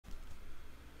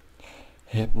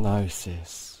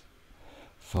Hypnosis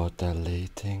for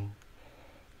deleting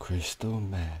crystal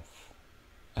meth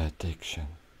addiction.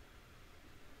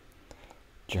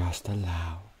 Just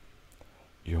allow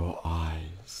your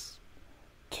eyes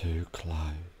to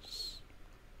close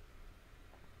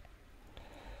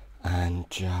and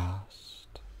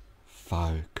just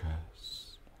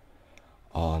focus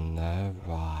on the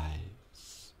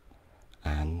rise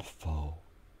and fall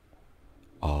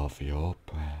of your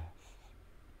breath.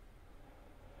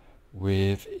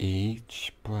 With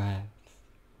each breath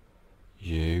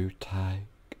you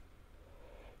take,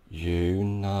 you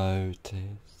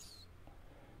notice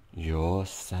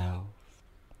yourself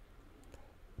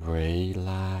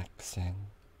relaxing.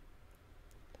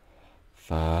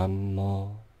 The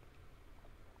more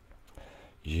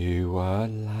you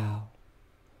allow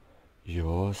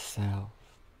yourself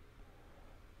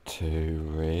to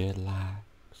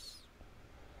relax,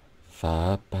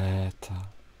 the better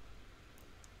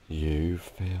you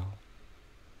feel,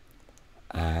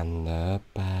 and the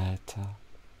better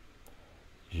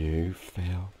you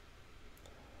feel,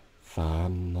 the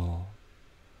more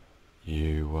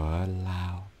you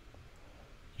allow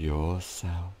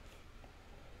yourself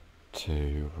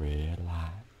to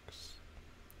relax.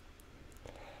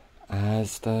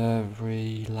 As the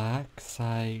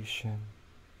relaxation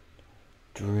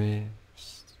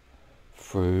drifts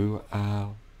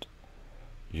throughout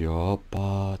your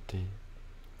body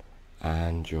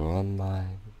and your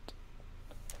mind,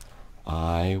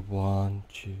 I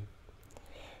want you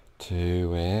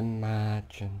to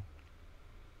imagine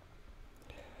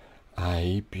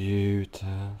a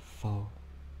beautiful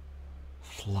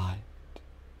flight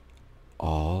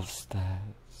of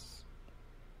stairs,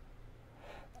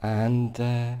 and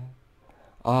there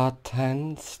are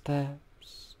 10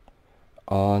 steps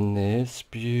on this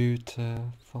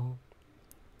beautiful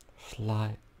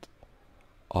flight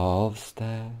of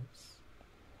stairs,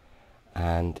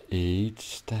 and each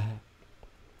step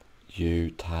you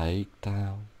take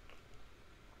down,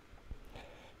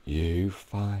 you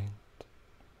find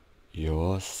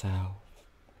yourself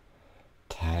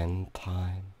 10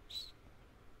 times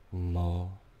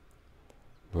more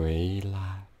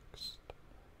relaxed,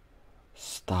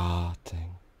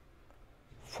 starting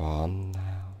from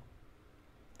now.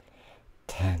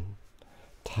 10.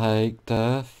 Take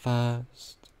the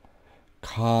first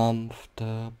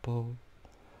comfortable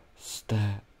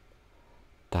step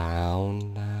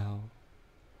down now,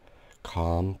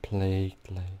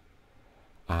 completely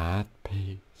at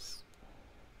peace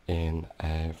in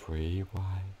every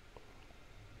way.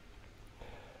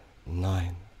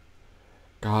 9.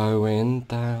 Going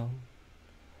down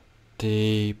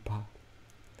deeper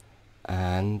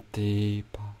and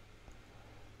deeper,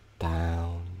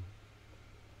 down,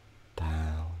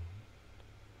 down,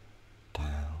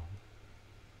 down.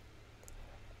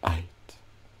 8.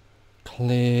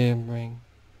 Clearing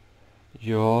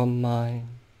your mind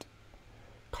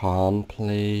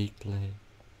completely,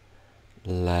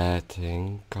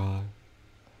 letting go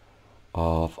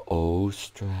of all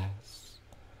stress,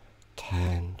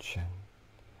 tension,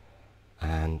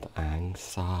 and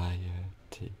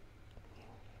anxiety.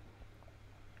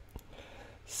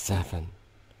 7.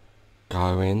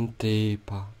 Going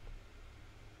deeper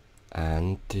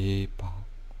and deeper,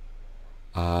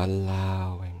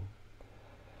 allowing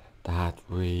that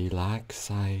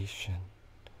relaxation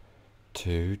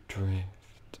to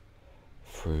drift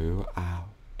throughout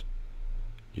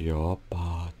your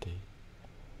body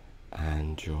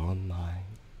and your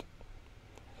mind.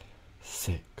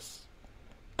 6.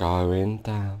 Going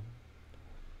down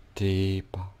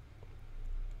deeper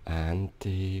and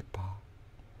deeper,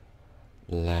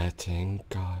 letting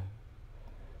go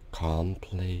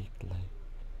completely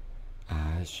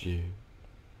as you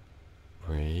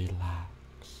relax.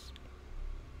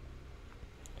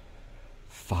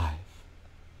 5.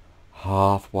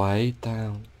 Halfway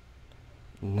down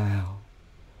now,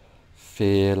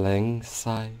 feeling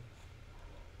safe,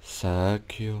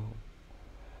 secure,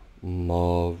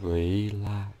 more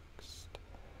relaxed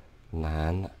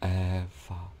than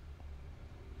ever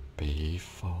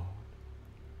before.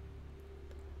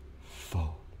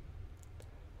 4.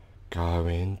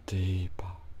 Going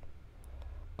deeper,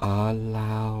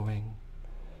 allowing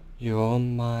your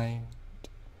mind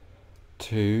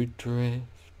to drift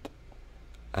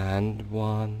and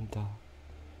wander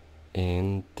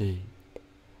in deep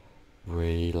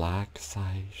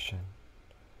relaxation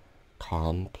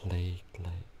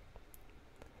completely.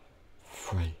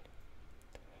 3.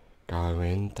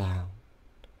 Going down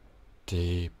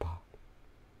deeper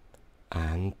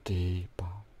and deeper,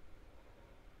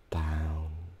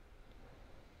 down,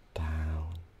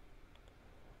 down,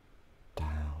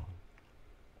 down.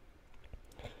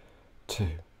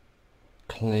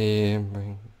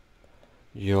 clearing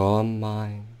your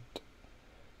mind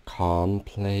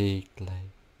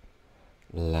completely,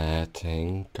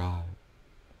 letting go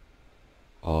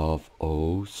of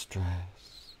all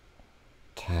stress,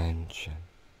 tension,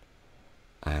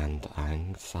 and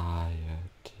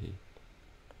anxiety.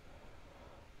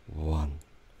 1.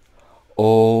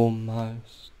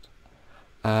 Almost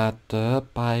at the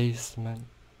basement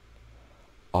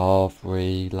of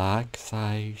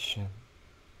relaxation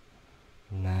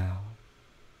now,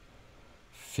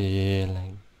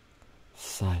 feeling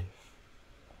safe,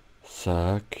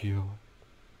 secure,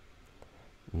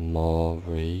 more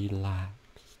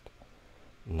relaxed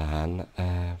than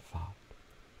ever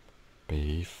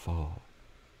before.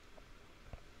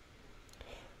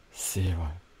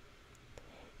 0.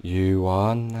 You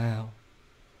are now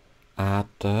at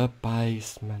the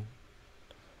basement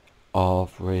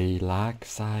of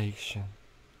relaxation,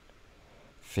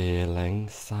 feeling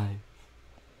safe,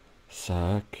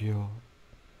 secure,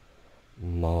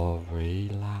 more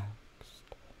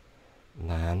relaxed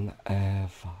than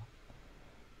ever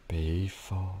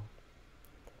before,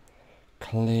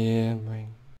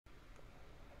 clearing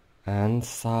and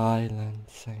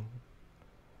silencing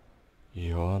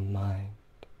your mind.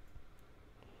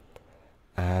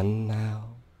 And now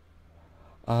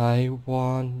I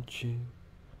want you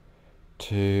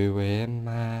to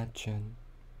imagine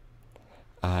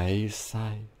a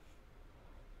safe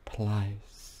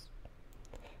place.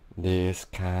 This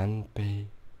can be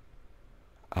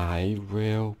a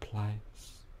real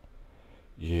place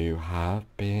you have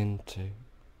been to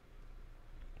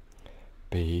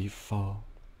before,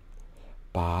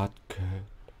 but could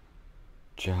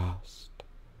just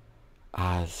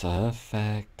as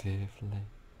effectively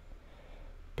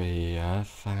be a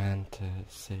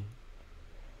fantasy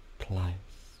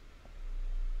place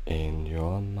in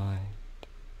your mind.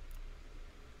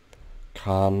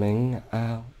 Coming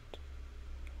out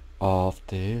of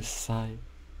this safe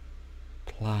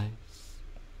place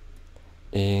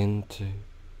into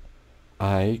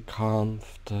a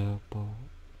comfortable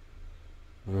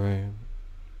room,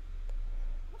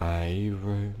 a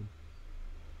room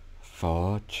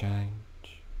for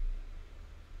change,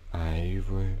 a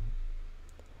room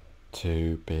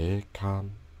to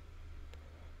become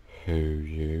who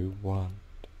you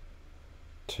want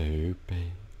to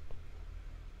be.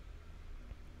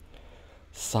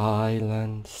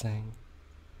 Silencing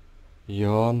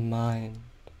your mind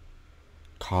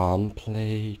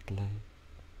completely,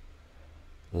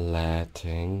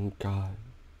 letting go,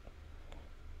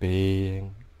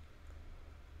 being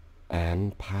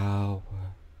empowered,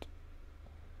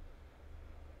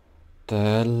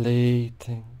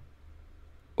 deleting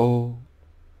all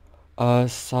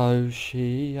association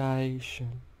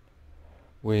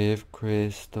with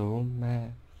crystal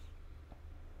meth,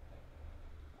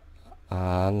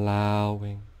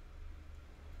 allowing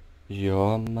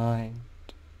your mind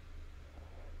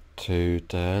to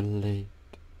delete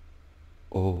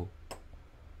all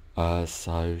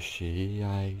association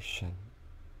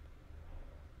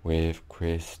with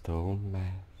crystal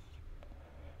meth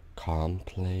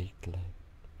completely,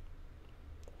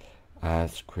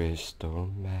 as crystal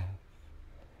meth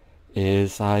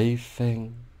is a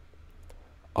thing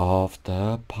of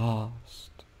the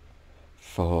past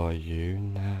for you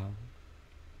now.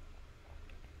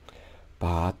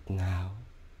 But now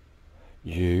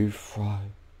you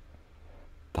throw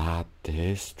that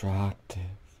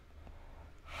destructive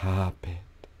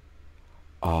habit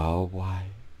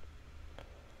away,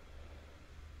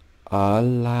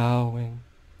 allowing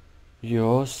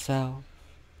yourself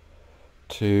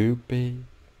to be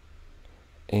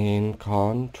in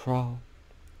control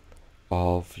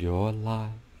of your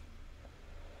life,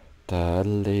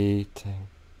 deleting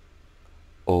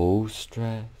all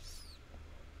stress,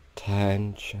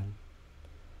 tension,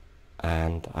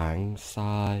 and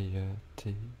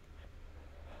anxiety,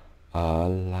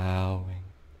 allowing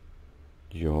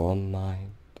your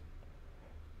mind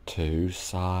to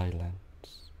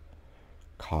silence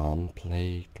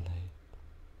completely,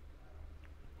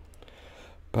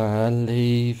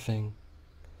 believing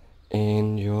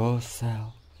in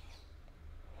yourself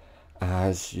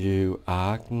as you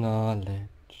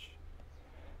acknowledge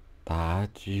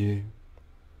that you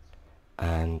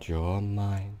and your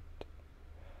mind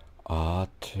are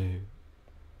two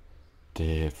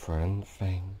different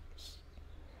things,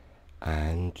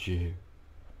 and you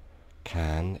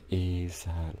can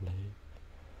easily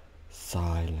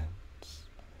silence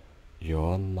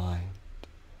your mind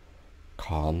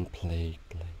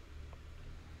completely.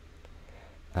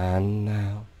 And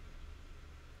now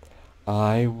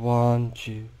I want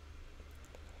you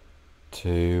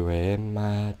to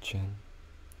imagine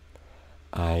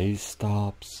a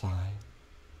stop sign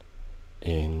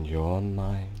in your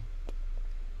mind.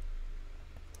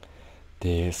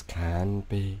 This can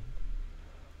be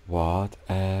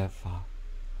whatever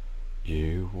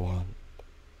you want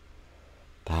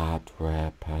that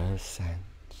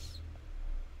represents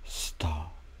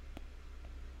stop.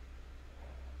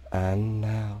 And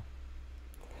now,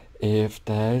 if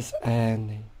there's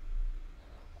any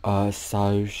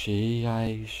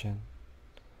association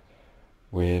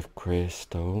with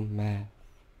crystal meth,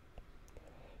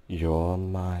 your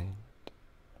mind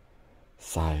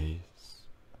says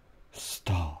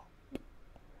stop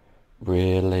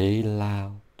really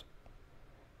loud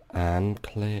and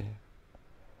clear.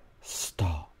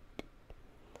 Stop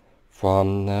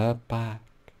from the back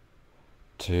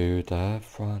to the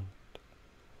front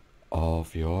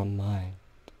of your mind.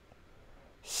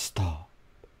 Stop,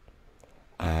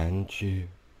 and you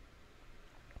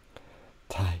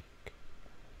take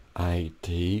a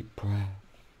deep breath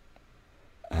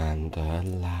and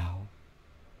allow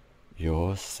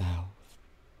yourself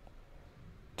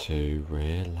to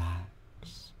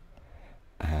relax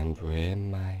and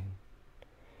remain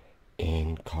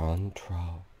in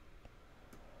control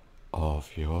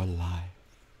of your life,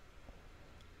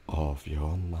 of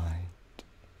your mind.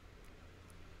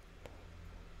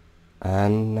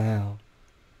 And now,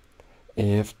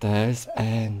 if there's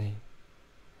any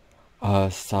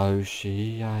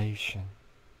association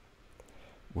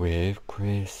with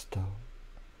crystal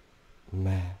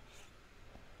meth,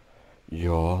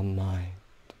 your mind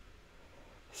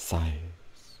says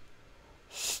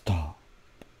stop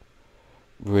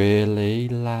really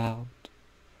loud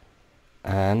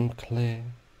and clear.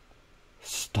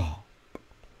 Stop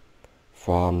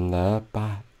from the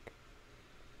back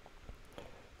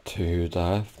to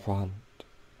the front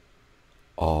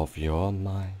of your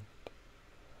mind.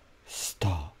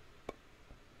 Stop,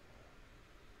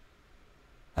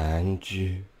 and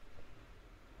you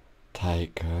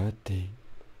take a deep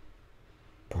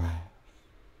breath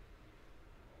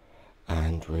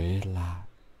and relax,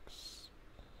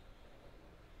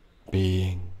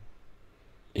 being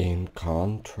in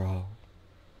control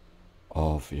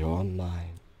of your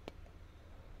mind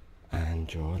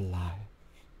and your life.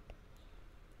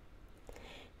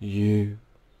 You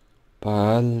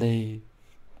believe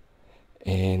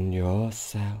in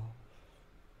yourself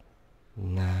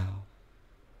now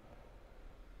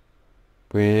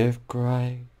with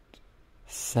great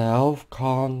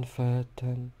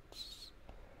self-confidence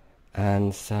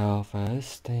and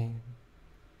self-esteem.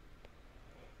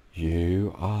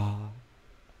 You are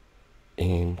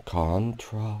in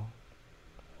control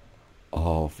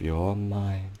of your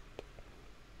mind,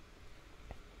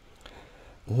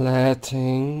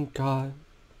 letting go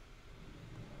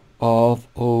of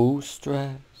all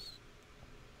stress,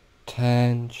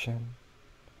 tension,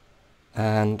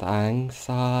 and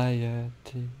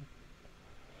anxiety,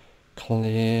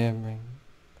 clearing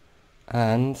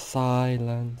and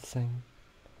silencing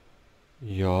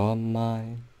your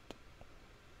mind,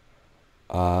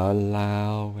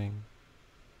 allowing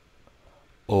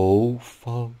all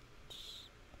thoughts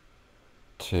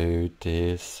to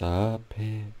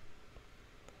disappear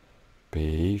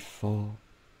before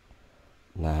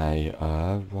they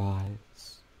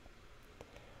arise,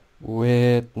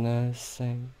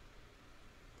 witnessing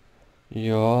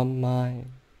your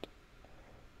mind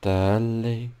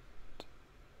delete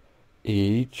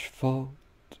each thought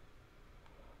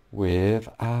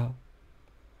without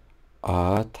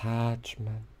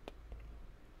attachment,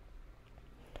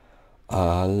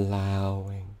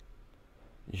 allowing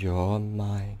your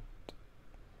mind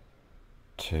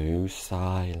to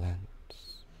silence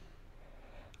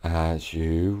as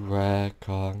you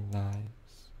recognize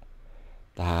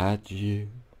that you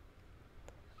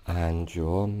and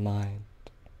your mind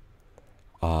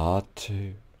are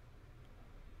two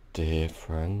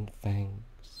different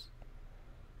things,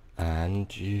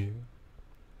 and you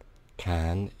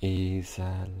can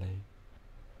easily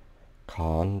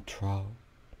control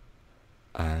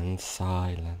and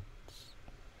silence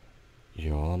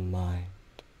your mind,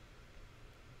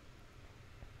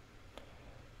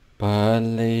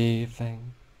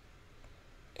 believing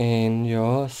in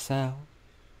yourself,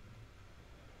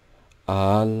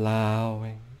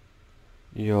 allowing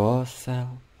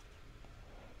yourself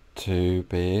to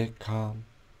become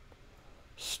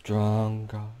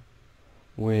stronger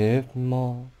with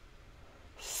more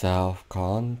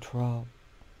self-control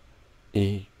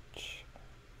each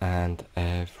and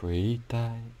every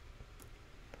day,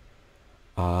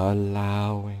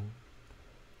 allowing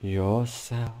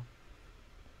yourself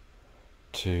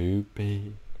to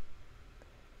be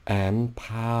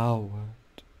empowered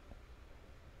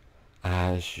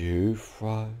as you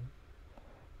throw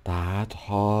that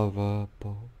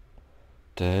horrible,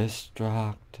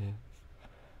 destructive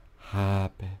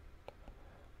habit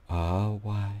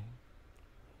away.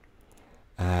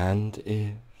 And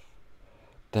if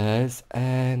there's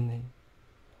any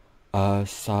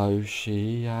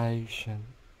association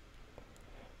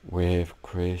with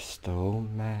crystal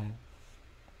meth,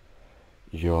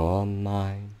 your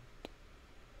mind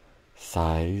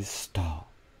says stop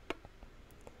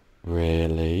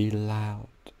really loud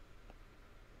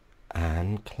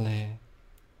and clear.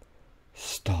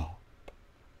 Stop.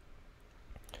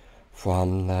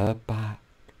 From the back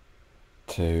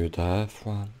to the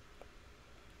front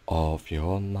of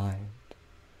your mind.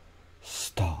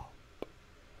 Stop.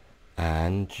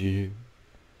 And you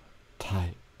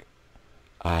take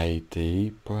a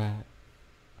deep breath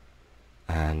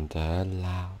and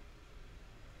allow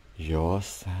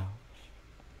yourself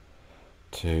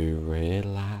to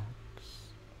relax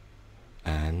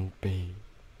and be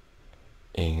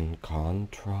in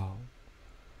control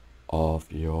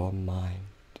of your mind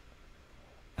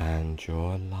and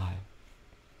your life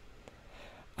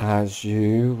as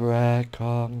you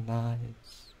recognize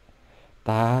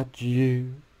that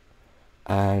you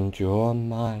and your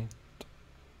mind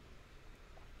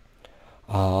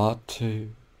are two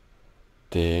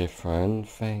different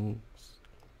things,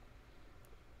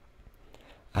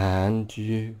 and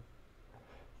you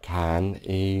can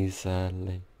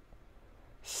easily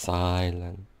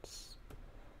silence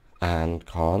and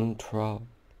control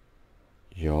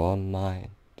your mind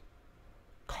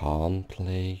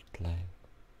completely,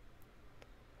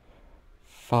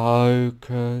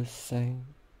 focusing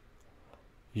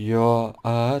your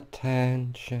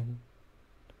attention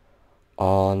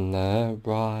on the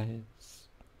rise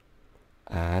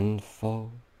and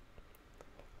fall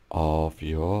of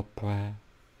your breath,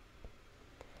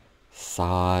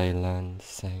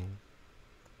 silencing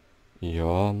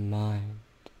your mind,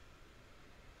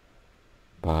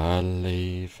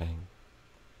 believing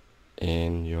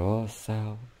in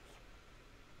yourself,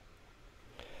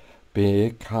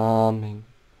 becoming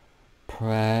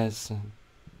present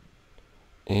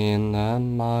in the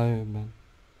moment,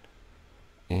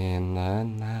 in the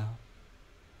now,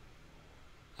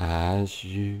 as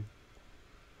you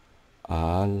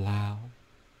allow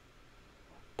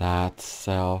that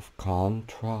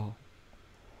self-control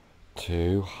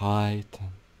to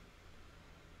heighten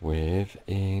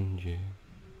within you.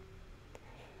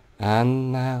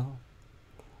 And now,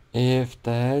 if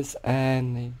there's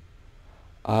any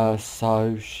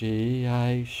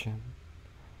association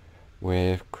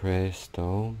with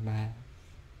crystal meth,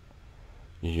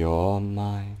 your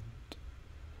mind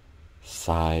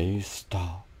says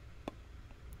stop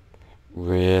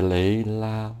really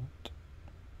loud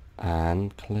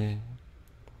and clear.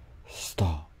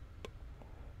 Stop.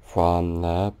 From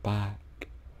the back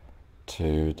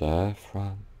to the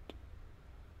front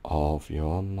of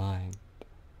your mind.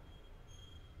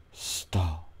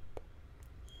 Stop.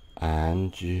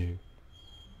 And you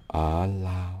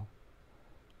allow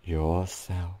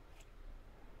yourself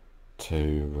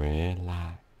to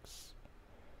relax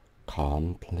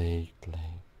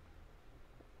completely,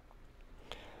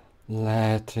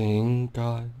 letting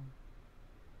go,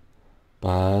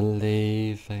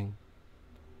 believing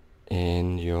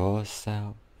in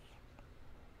yourself,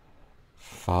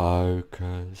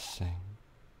 focusing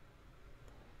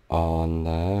on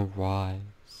the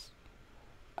rise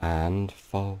and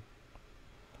fall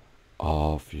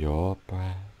of your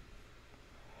breath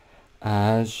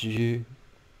as you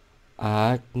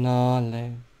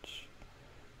acknowledge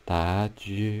that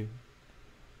you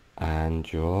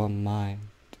and your mind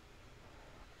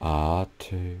are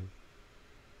two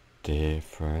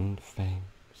different things,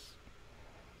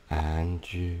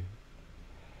 and you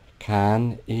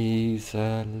can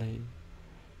easily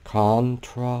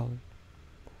control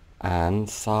and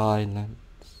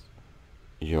silence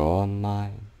your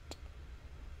mind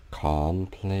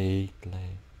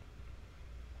completely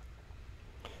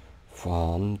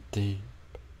from deep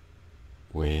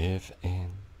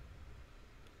within,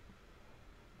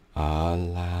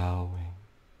 allowing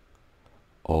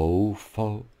all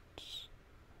thoughts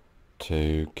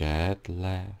to get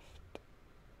left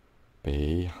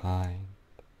behind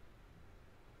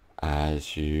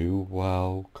as you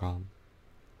welcome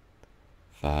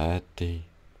the deep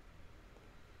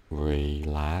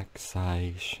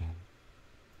relaxation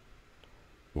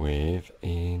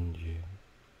within you,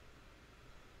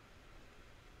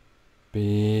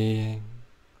 being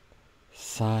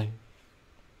safe,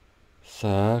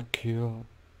 secure,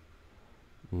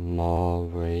 more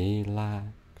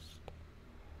relaxed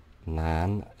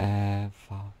than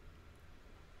ever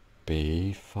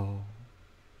before,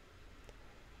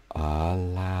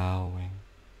 allowing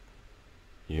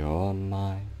your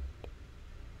mind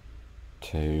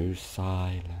to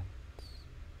silence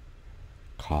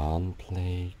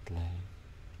completely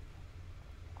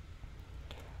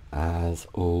as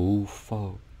all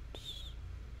thoughts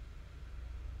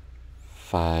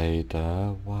fade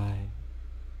away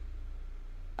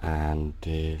and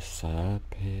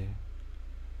disappear,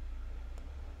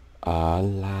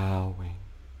 allowing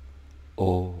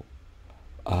all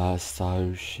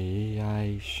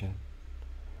association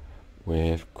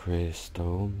with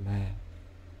crystal meth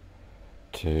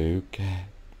to get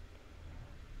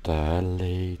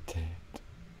deleted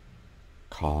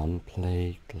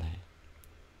completely.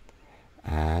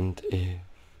 And if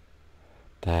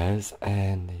there's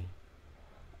any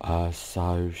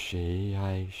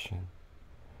association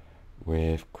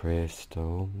with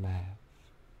crystal meth,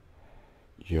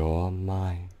 your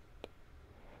mind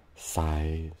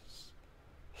says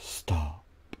stop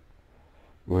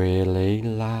really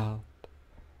loud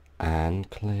and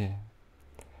clear.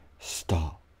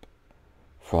 Stop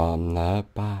from the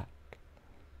back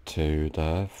to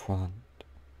the front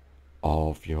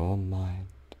of your mind.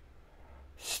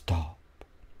 Stop,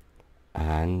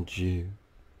 and you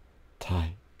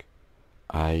take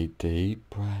a deep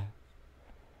breath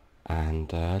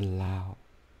and allow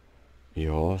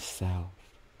yourself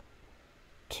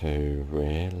to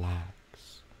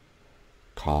relax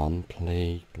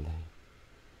completely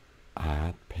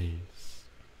at peace,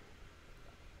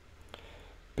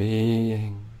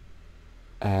 being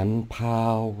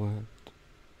empowered,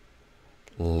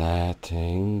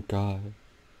 letting go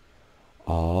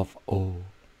of all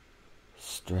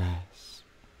stress,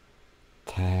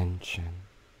 tension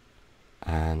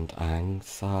and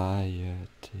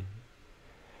anxiety,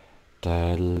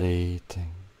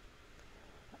 deleting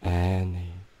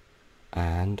any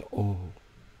and all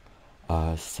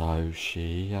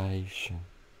association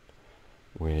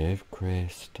with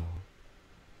crystal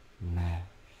meth,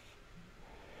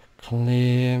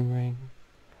 clearing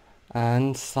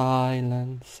and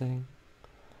silencing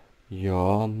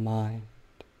your mind,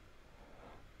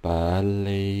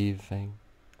 believing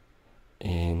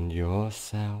in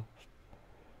yourself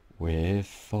with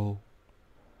full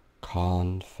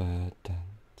confidence,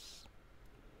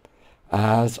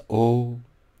 as all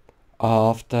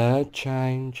of the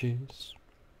changes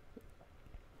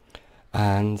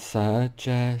and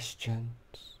suggestions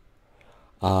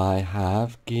I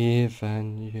have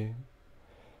given you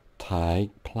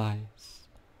take place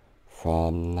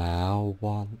from now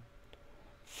on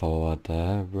for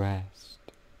the rest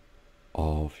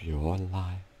of your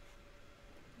life.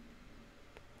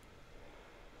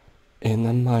 In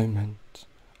a moment,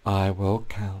 I will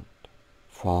count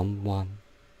from 1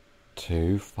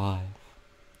 to 5,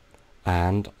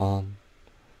 and on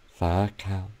the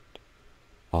count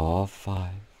of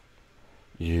 5,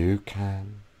 you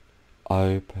can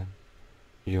open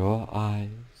your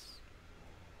eyes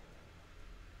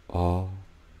or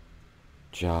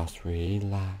just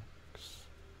relax,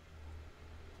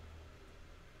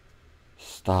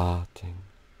 starting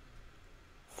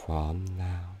from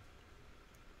now.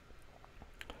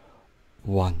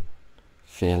 1.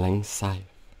 Feeling safe,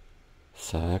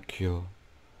 secure,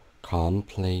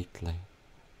 completely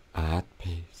at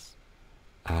peace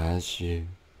as you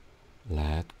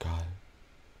let go.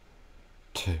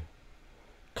 2.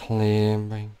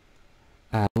 Clearing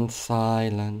and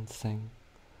silencing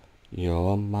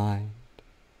your mind,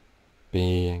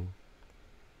 being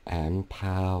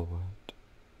empowered.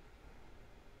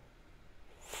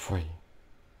 3.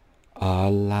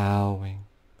 Allowing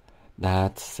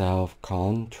that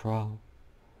self-control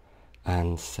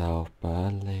and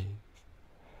self-belief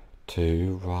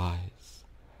to rise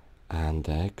and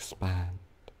expand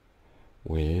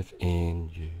within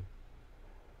you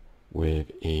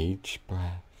with each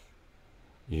breath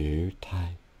you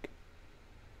take.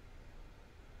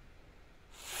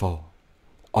 4.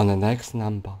 On the next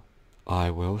number,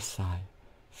 I will say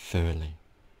fully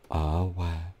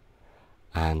aware,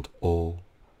 and all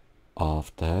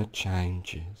of the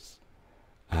changes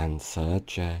and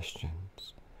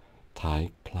suggestions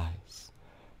take place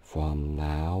from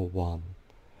now on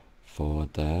for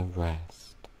the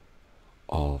rest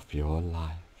of your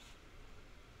life.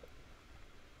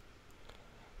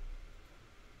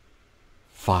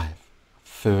 5.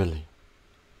 Fully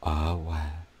aware.